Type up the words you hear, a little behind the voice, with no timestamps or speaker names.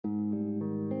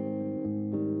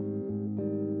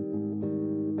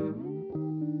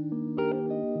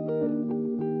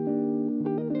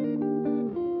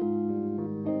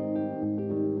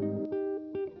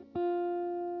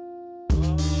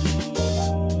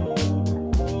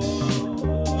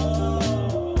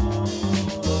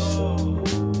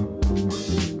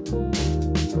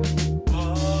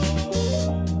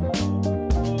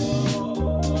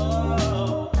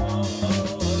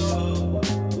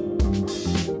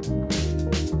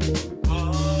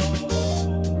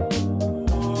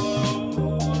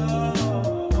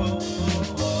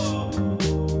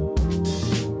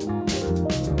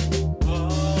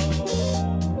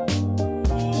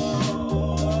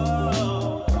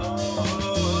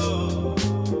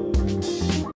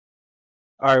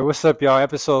All right, what's up, y'all?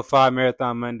 Episode 5,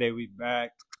 Marathon Monday. We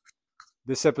back.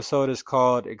 This episode is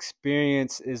called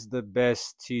Experience is the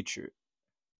Best Teacher.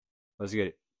 Let's get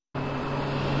it. All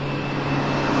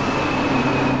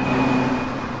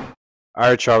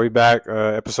right, y'all. We back.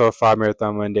 Episode 5,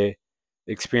 Marathon Monday.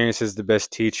 Experience is the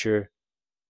best teacher.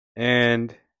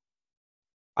 And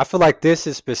I feel like this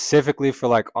is specifically for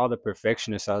like all the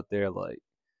perfectionists out there. Like,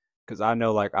 because I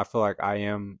know, like, I feel like I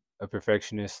am a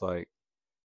perfectionist. Like,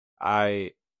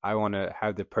 I I want to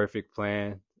have the perfect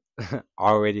plan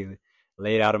already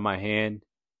laid out in my hand.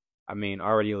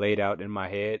 Already laid out in my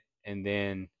head, and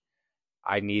then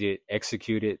I need it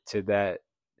executed to that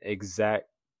exact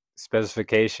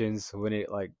specifications when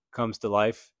it like comes to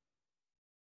life.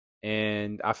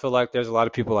 And I feel like there's a lot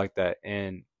of people like that,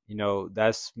 and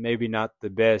that's maybe not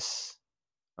the best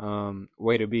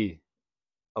way to be.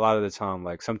 A lot of the time,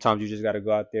 like sometimes you just got to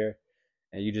go out there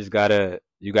and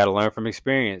you gotta learn from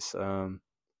experience.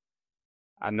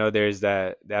 I know there's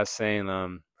that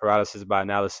saying, paralysis by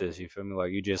analysis. You feel me?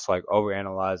 Like you just like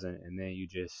overanalyzing, and then you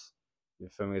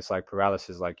feel me? It's like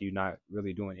paralysis, like you're not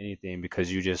really doing anything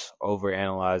because you just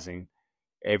overanalyzing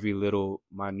every little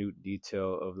minute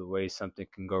detail of the way something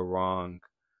can go wrong,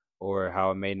 or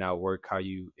how it may not work how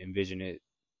you envision it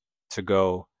to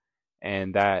go,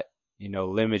 and that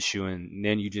limits you, and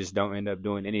then you just don't end up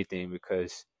doing anything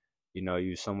because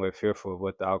you're somewhat fearful of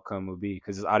what the outcome will be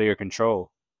because it's out of your control.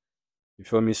 You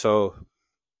feel me? So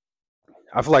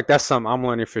I feel like that's something I'm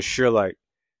learning for sure. Like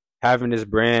having this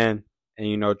brand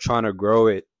and trying to grow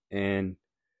it and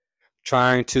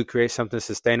trying to create something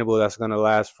sustainable that's gonna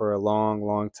last for a long,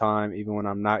 long time, even when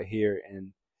I'm not here.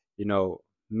 And you know,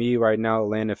 me right now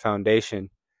laying the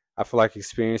foundation. I feel like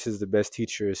experience is the best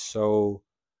teacher is so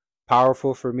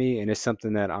powerful for me, and it's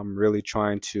something that I'm really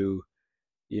trying to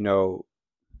you know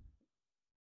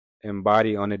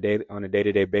embody on a day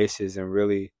to day basis and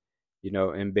really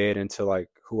embed into like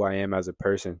who I am as a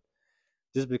person.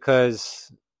 Just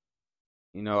because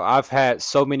I've had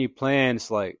so many plans,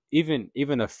 like even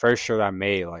the first shirt I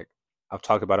made, like I've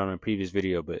talked about it on a previous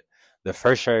video, but the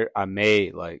first shirt I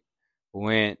made, like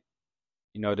went,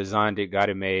 designed it, got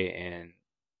it made, and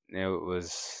it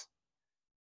was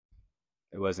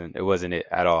it wasn't it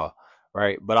at all,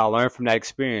 right? But I learned from that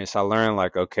experience. I learned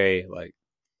like, okay, like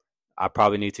I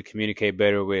probably need to communicate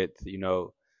better with,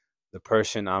 the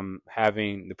person I'm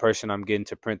getting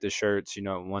to print the shirts,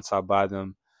 once I buy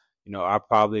them. I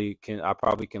probably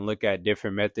can look at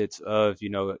different methods of,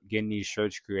 getting these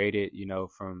shirts created,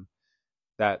 from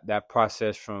that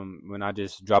process from when I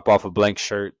just drop off a blank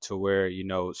shirt to where,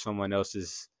 someone else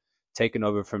is taking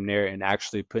over from there and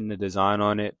actually putting the design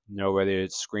on it, whether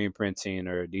it's screen printing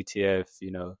or DTF,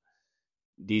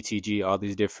 DTG, all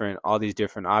these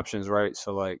different options, right?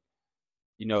 So like,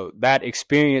 that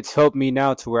experience helped me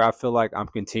now to where I feel like I'm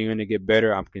continuing to get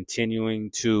better. I'm continuing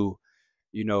to,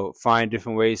 find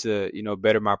different ways to,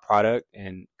 better my product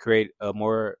and create a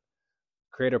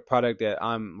product that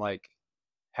I'm like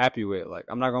happy with. Like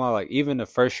I'm not gonna lie, like even the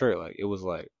first shirt, like it was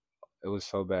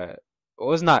so bad. It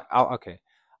was not okay.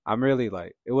 I'm really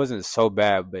like it wasn't so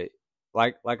bad, but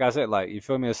like I said, like you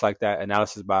feel me? It's like that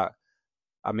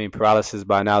paralysis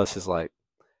by analysis. Like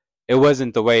it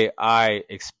wasn't the way I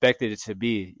expected it to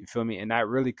be. You feel me? And that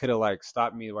really could have like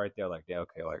stopped me right there. Like, yeah,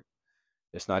 okay, like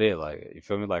it's not it. Like you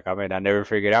feel me? Like I never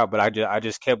figured it out, but I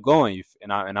just kept going.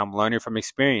 And I'm learning from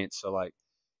experience. So like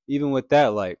even with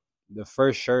that, like the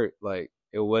first shirt, like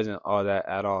it wasn't all that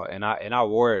at all. And I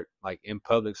wore it like in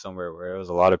public somewhere where there was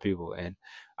a lot of people, and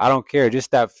I don't care.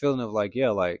 Just that feeling of like, yeah,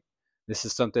 like this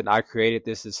is something I created.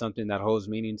 This is something that holds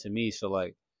meaning to me. So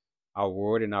like I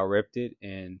wore it and I repped it,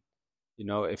 and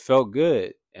it felt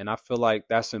good. And I feel like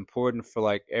that's important for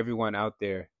like everyone out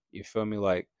there. You feel me?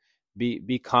 Like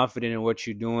be confident in what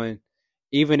you're doing,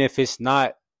 even if it's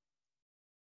not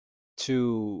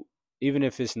to even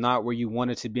if it's not where you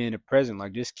want it to be in the present.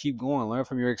 Like just keep going, learn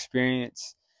from your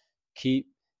experience, keep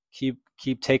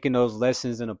keep taking those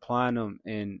lessons and applying them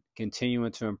and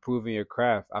continuing to improve in your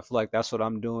craft. I feel like that's what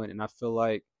I'm doing, and I feel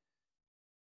like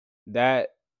that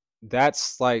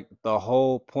that's like the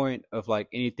whole point of like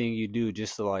anything you do,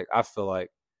 just to like I feel like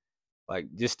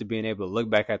just to being able to look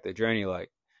back at the journey,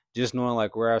 like just knowing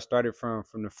like where I started from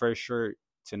the first shirt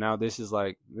to now. This is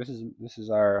our this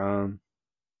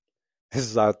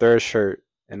is our third shirt,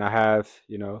 and I have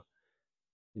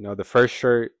the first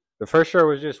shirt. The first shirt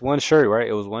was just one shirt, right?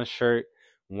 It was one shirt,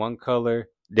 one color,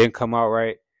 didn't come out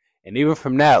right, and even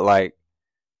from that, like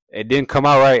it didn't come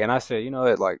out right, and I said,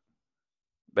 it like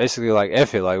basically like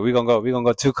F it, like we gonna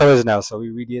go two colors now. So we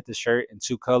redid the shirt in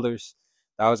two colors.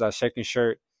 That was our second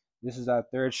shirt. This is our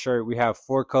third shirt. We have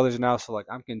 4 colors now, so like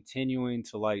I'm continuing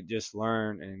to like just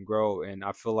learn and grow. And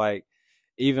I feel like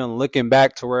even looking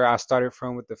back to where I started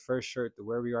from with the first shirt to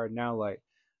where we are now, like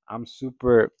I'm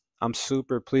super I'm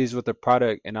super pleased with the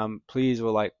product, and I'm pleased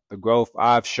with like the growth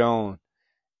I've shown.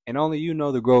 And only you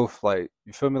know the growth, like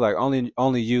you feel me? Like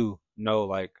only you know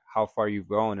like how far you've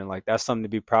grown, and like that's something to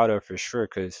be proud of for sure.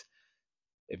 Cause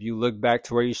if you look back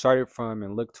to where you started from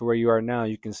and look to where you are now,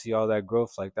 you can see all that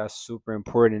growth. Like that's super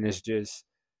important. It's just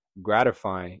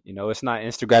gratifying. You know, it's not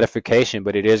instant gratification,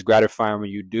 but it is gratifying when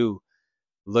you do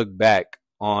look back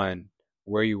on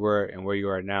where you were and where you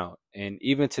are now, and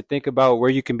even to think about where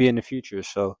you can be in the future.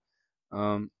 So,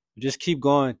 just keep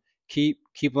going, keep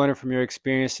learning from your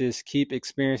experiences, keep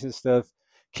experiencing stuff,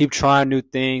 keep trying new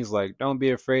things. Like, don't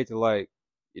be afraid to like,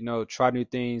 try new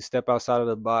things, step outside of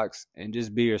the box, and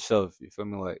just be yourself. You feel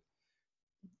me? Like,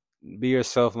 be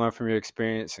yourself, learn from your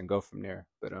experience, and go from there.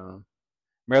 But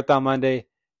Marathon Monday,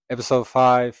 episode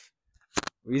 5.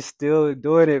 We still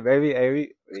doing it, baby.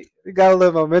 Hey, we got a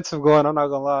little momentum going. I'm not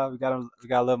gonna lie, we got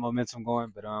a little momentum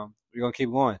going, but we're gonna keep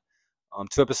going.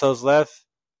 2 episodes left.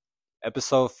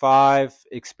 Episode 5,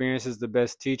 experience is the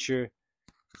best teacher.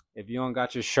 If you don't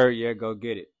got your shirt yet, go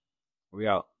get it. We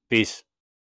out. Peace.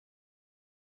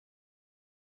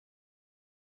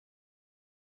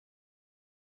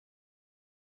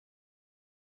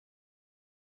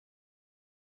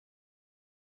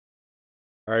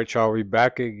 All right, y'all. We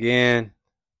back again.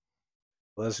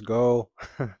 Let's go.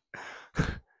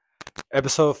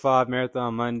 Episode 5,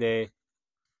 Marathon Monday.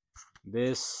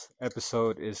 This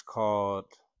episode is called.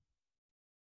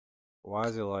 Why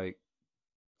is it like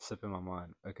slipping my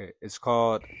mind? Okay, it's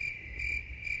called